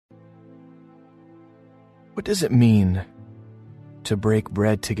What does it mean to break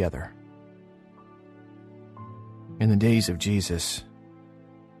bread together? In the days of Jesus,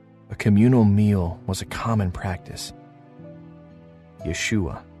 a communal meal was a common practice.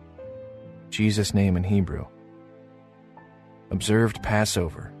 Yeshua, Jesus' name in Hebrew, observed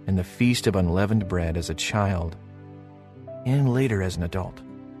Passover and the Feast of Unleavened Bread as a child and later as an adult.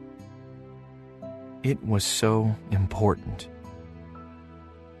 It was so important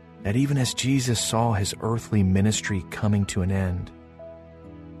that even as Jesus saw his earthly ministry coming to an end,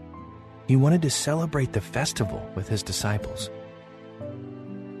 he wanted to celebrate the festival with his disciples.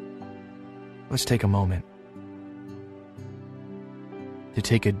 Let's take a moment to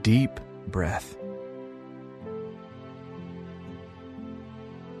take a deep breath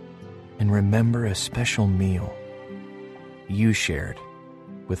and remember a special meal you shared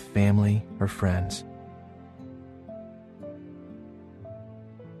with family or friends.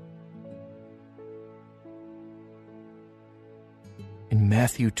 In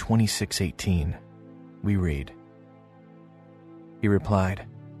Matthew 26:18, we read, he replied,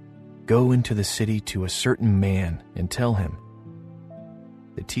 "Go into the city to a certain man and tell him,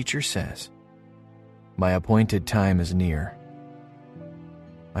 'The teacher says, my appointed time is near.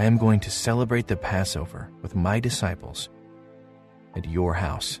 I am going to celebrate the Passover with my disciples at your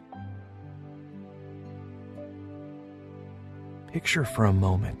house.'" Picture for a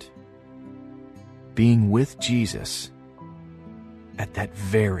moment being with Jesus at that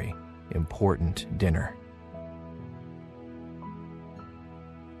very important dinner.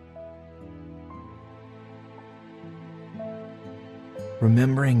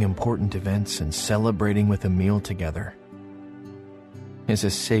 Remembering important events and celebrating with a meal together is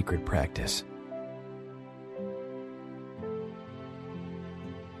a sacred practice.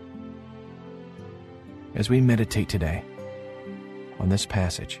 As we meditate today on this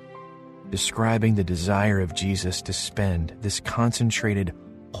passage, describing the desire of Jesus to spend this concentrated,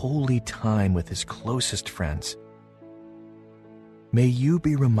 holy time with his closest friends, may you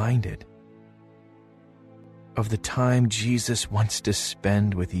be reminded of the time Jesus wants to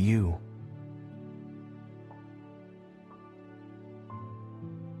spend with you.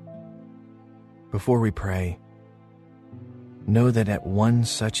 Before we pray, know that at one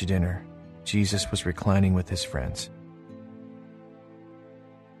such dinner, Jesus was reclining with his friends.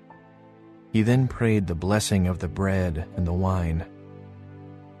 He then prayed the blessing of the bread and the wine.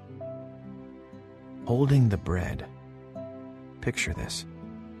 Holding the bread, picture this.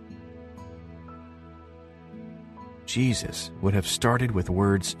 Jesus would have started with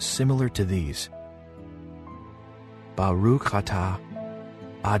words similar to these: Baruch atah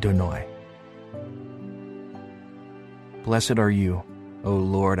Adonai. Blessed are you, O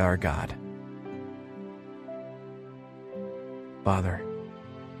Lord our God. Father,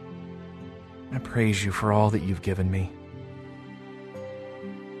 I praise you for all that you've given me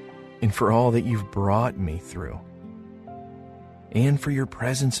and for all that you've brought me through and for your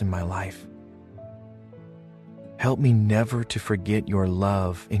presence in my life. Help me never to forget your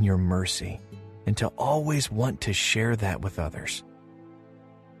love and your mercy and to always want to share that with others.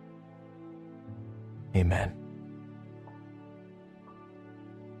 Amen.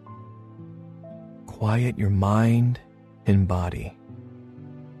 Quiet your mind and body.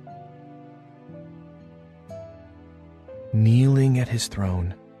 Kneeling at his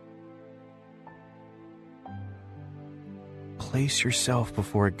throne, place yourself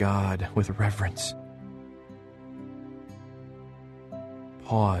before God with reverence.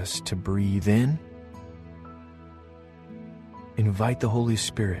 Pause to breathe in. Invite the Holy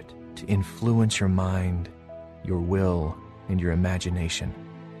Spirit to influence your mind, your will, and your imagination.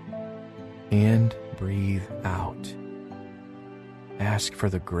 And breathe out. Ask for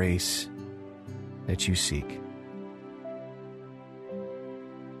the grace that you seek.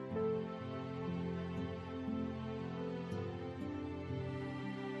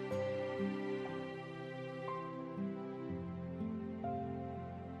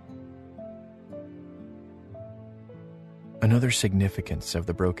 Another significance of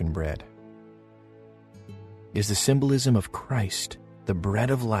the broken bread is the symbolism of Christ, the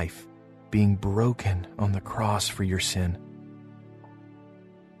bread of life, being broken on the cross for your sin.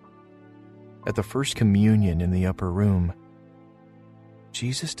 At the first communion in the upper room,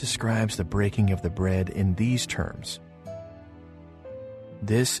 Jesus describes the breaking of the bread in these terms: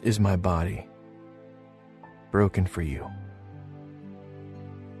 "This is my body, broken for you."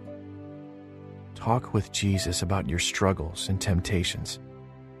 Talk with Jesus about your struggles and temptations.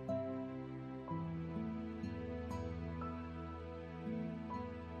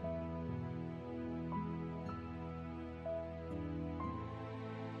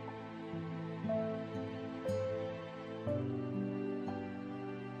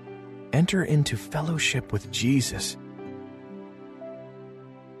 enter into fellowship with Jesus.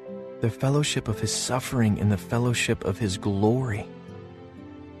 The fellowship of his suffering and the fellowship of his glory.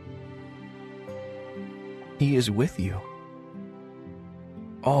 He is with you.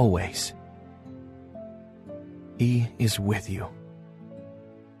 Always. He is with you.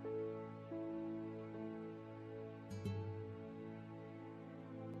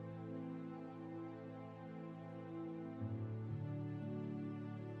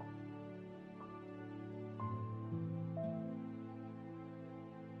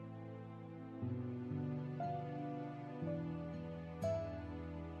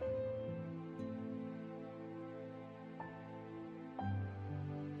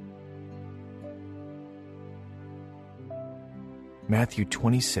 Matthew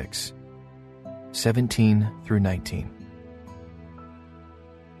 26, 17 through 19.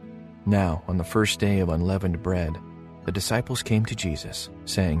 Now, on the first day of unleavened bread, the disciples came to Jesus,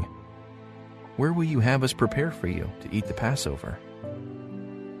 saying, "Where will you have us prepare for you to eat the Passover?"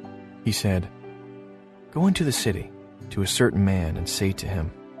 He said, "Go into the city to a certain man and say to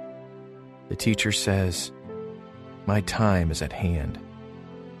him, 'The teacher says, my time is at hand.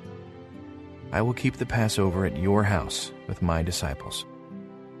 I will keep the Passover at your house with my disciples.'"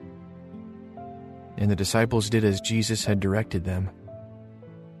 And the disciples did as Jesus had directed them,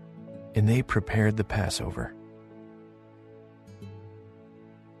 and they prepared the Passover.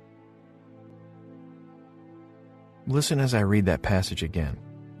 Listen as I read that passage again.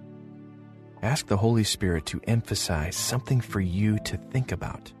 Ask the Holy Spirit to emphasize something for you to think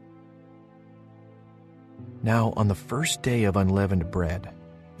about. Now, on the first day of unleavened bread,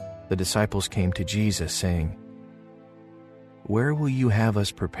 the disciples came to Jesus, saying, "Where will you have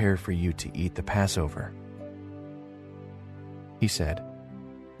us prepare for you to eat the Passover?" He said,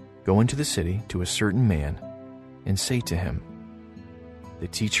 "Go into the city to a certain man and say to him, 'The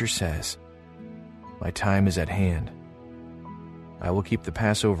teacher says, my time is at hand. I will keep the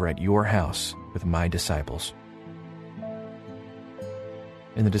Passover at your house with my disciples.'"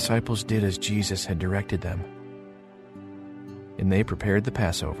 And the disciples did as Jesus had directed them, and they prepared the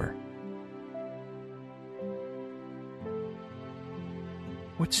Passover.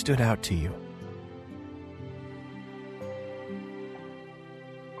 What stood out to you?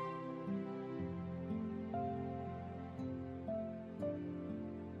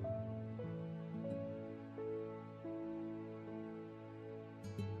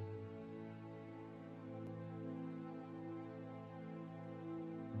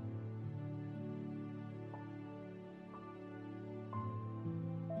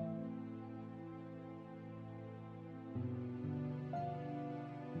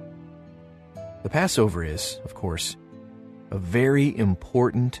 The Passover is, of course, a very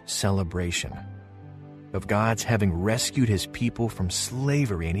important celebration of God's having rescued his people from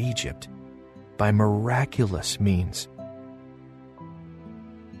slavery in Egypt by miraculous means.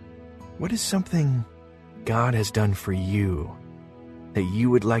 What is something God has done for you that you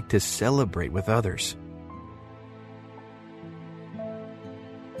would like to celebrate with others?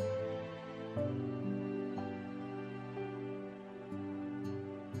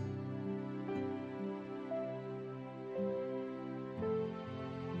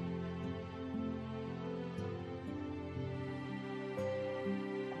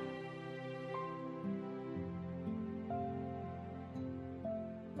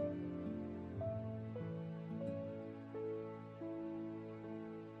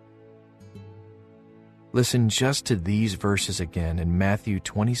 Listen just to these verses again in Matthew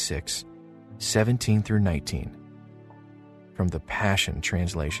 26, 17 through 19, from the Passion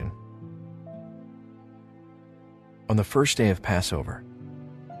Translation. On the first day of Passover,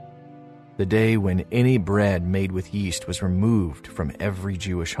 the day when any bread made with yeast was removed from every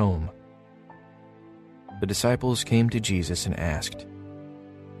Jewish home, the disciples came to Jesus and asked,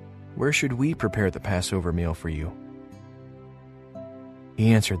 "Where should we prepare the Passover meal for you?"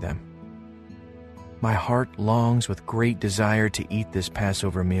 He answered them, "My heart longs with great desire to eat this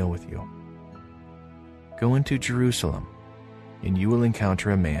Passover meal with you. Go into Jerusalem, and you will encounter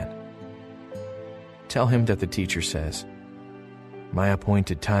a man. Tell him that the teacher says, 'My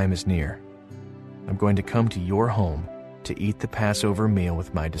appointed time is near. I'm going to come to your home to eat the Passover meal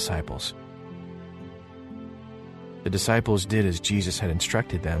with my disciples.'" The disciples did as Jesus had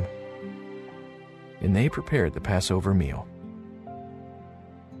instructed them, and they prepared the Passover meal.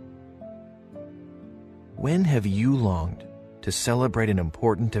 When have you longed to celebrate an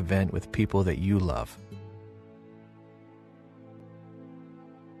important event with people that you love?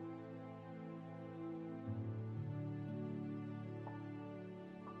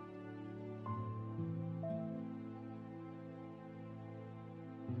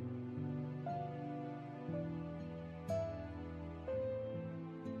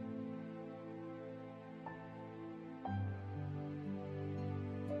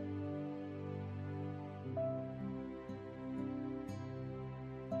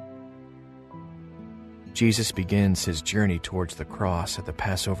 Jesus begins his journey towards the cross at the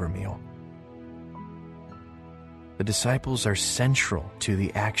Passover meal. The disciples are central to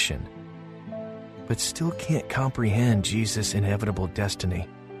the action, but still can't comprehend Jesus' inevitable destiny.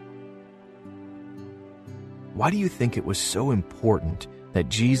 Why do you think it was so important that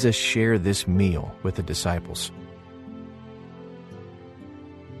Jesus share this meal with the disciples?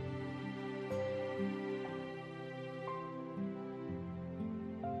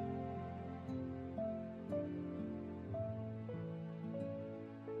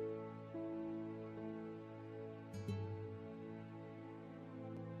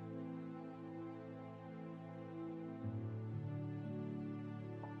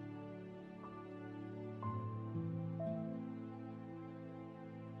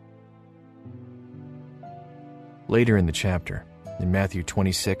 Later in the chapter, in Matthew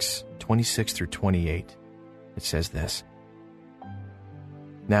 26 through 28, it says this: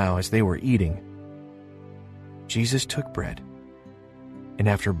 Now, as they were eating, Jesus took bread, and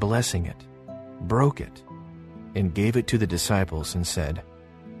after blessing it, broke it, and gave it to the disciples and said,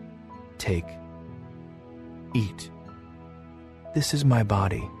 Take, eat. This is my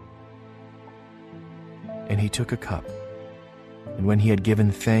body. And he took a cup, and when he had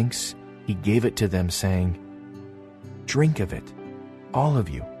given thanks, he gave it to them, saying, Drink of it, all of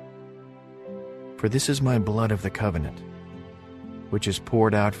you, for this is my blood of the covenant, which is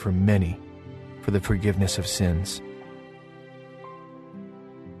poured out for many for the forgiveness of sins.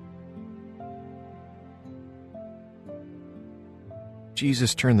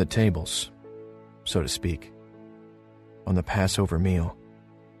 Jesus turned the tables, so to speak, on the Passover meal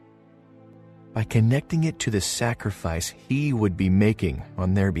by connecting it to the sacrifice he would be making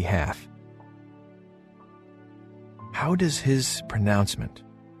on their behalf. How does his pronouncement,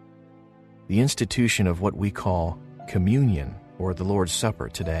 the institution of what we call communion or the Lord's Supper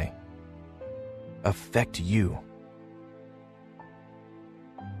today, affect you?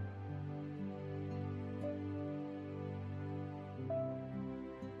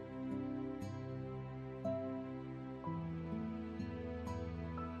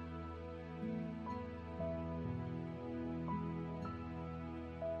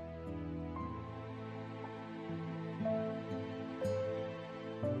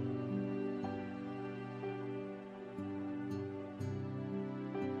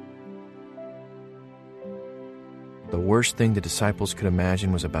 The worst thing the disciples could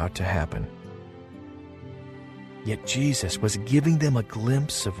imagine was about to happen. Yet Jesus was giving them a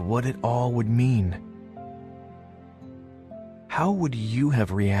glimpse of what it all would mean. How would you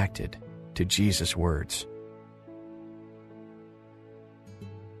have reacted to Jesus' words?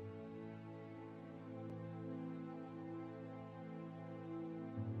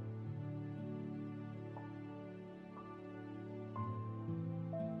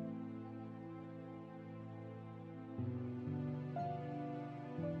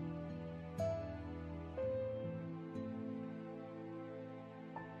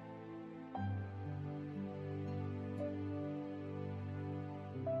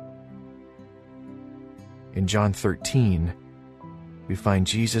 In John 13, we find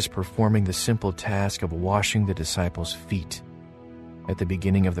Jesus performing the simple task of washing the disciples' feet at the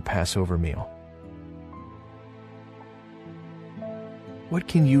beginning of the Passover meal. What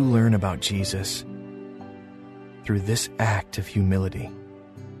can you learn about Jesus through this act of humility?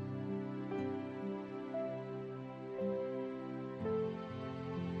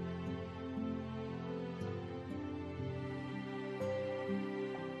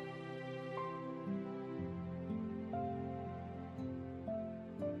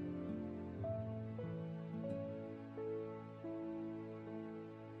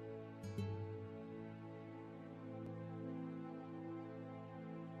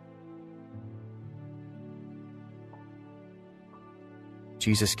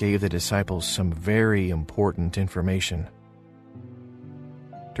 Jesus gave the disciples some very important information.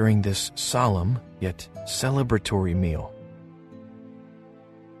 During this solemn yet celebratory meal,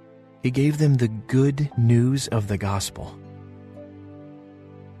 he gave them the good news of the gospel.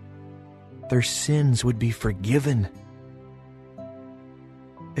 Their sins would be forgiven.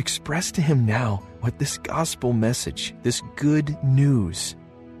 Express to him now what this gospel message, this good news,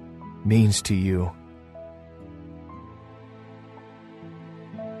 means to you.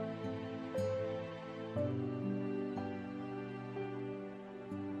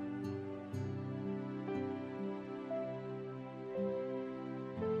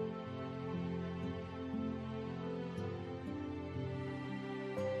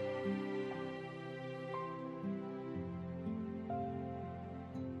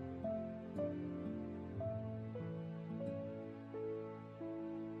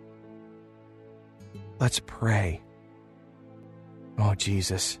 Let's pray. Oh,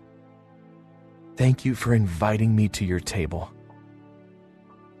 Jesus, thank you for inviting me to your table.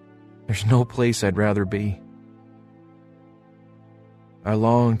 There's no place I'd rather be. I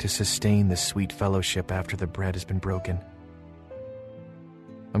long to sustain the sweet fellowship after the bread has been broken.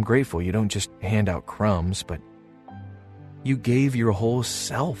 I'm grateful you don't just hand out crumbs, but you gave your whole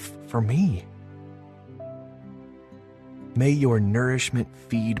self for me. May your nourishment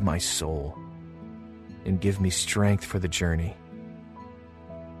feed my soul and give me strength for the journey.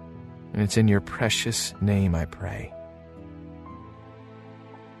 And it's in your precious name I pray.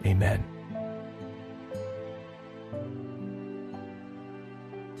 Amen.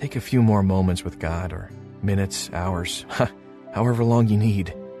 Take a few more moments with God, or minutes, hours, however long you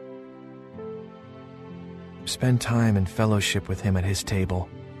need. Spend time in fellowship with Him at His table.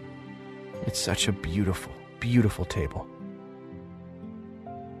 It's such a beautiful, beautiful table.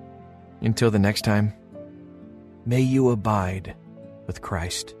 Until the next time, may you abide with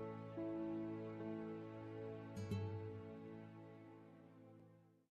Christ.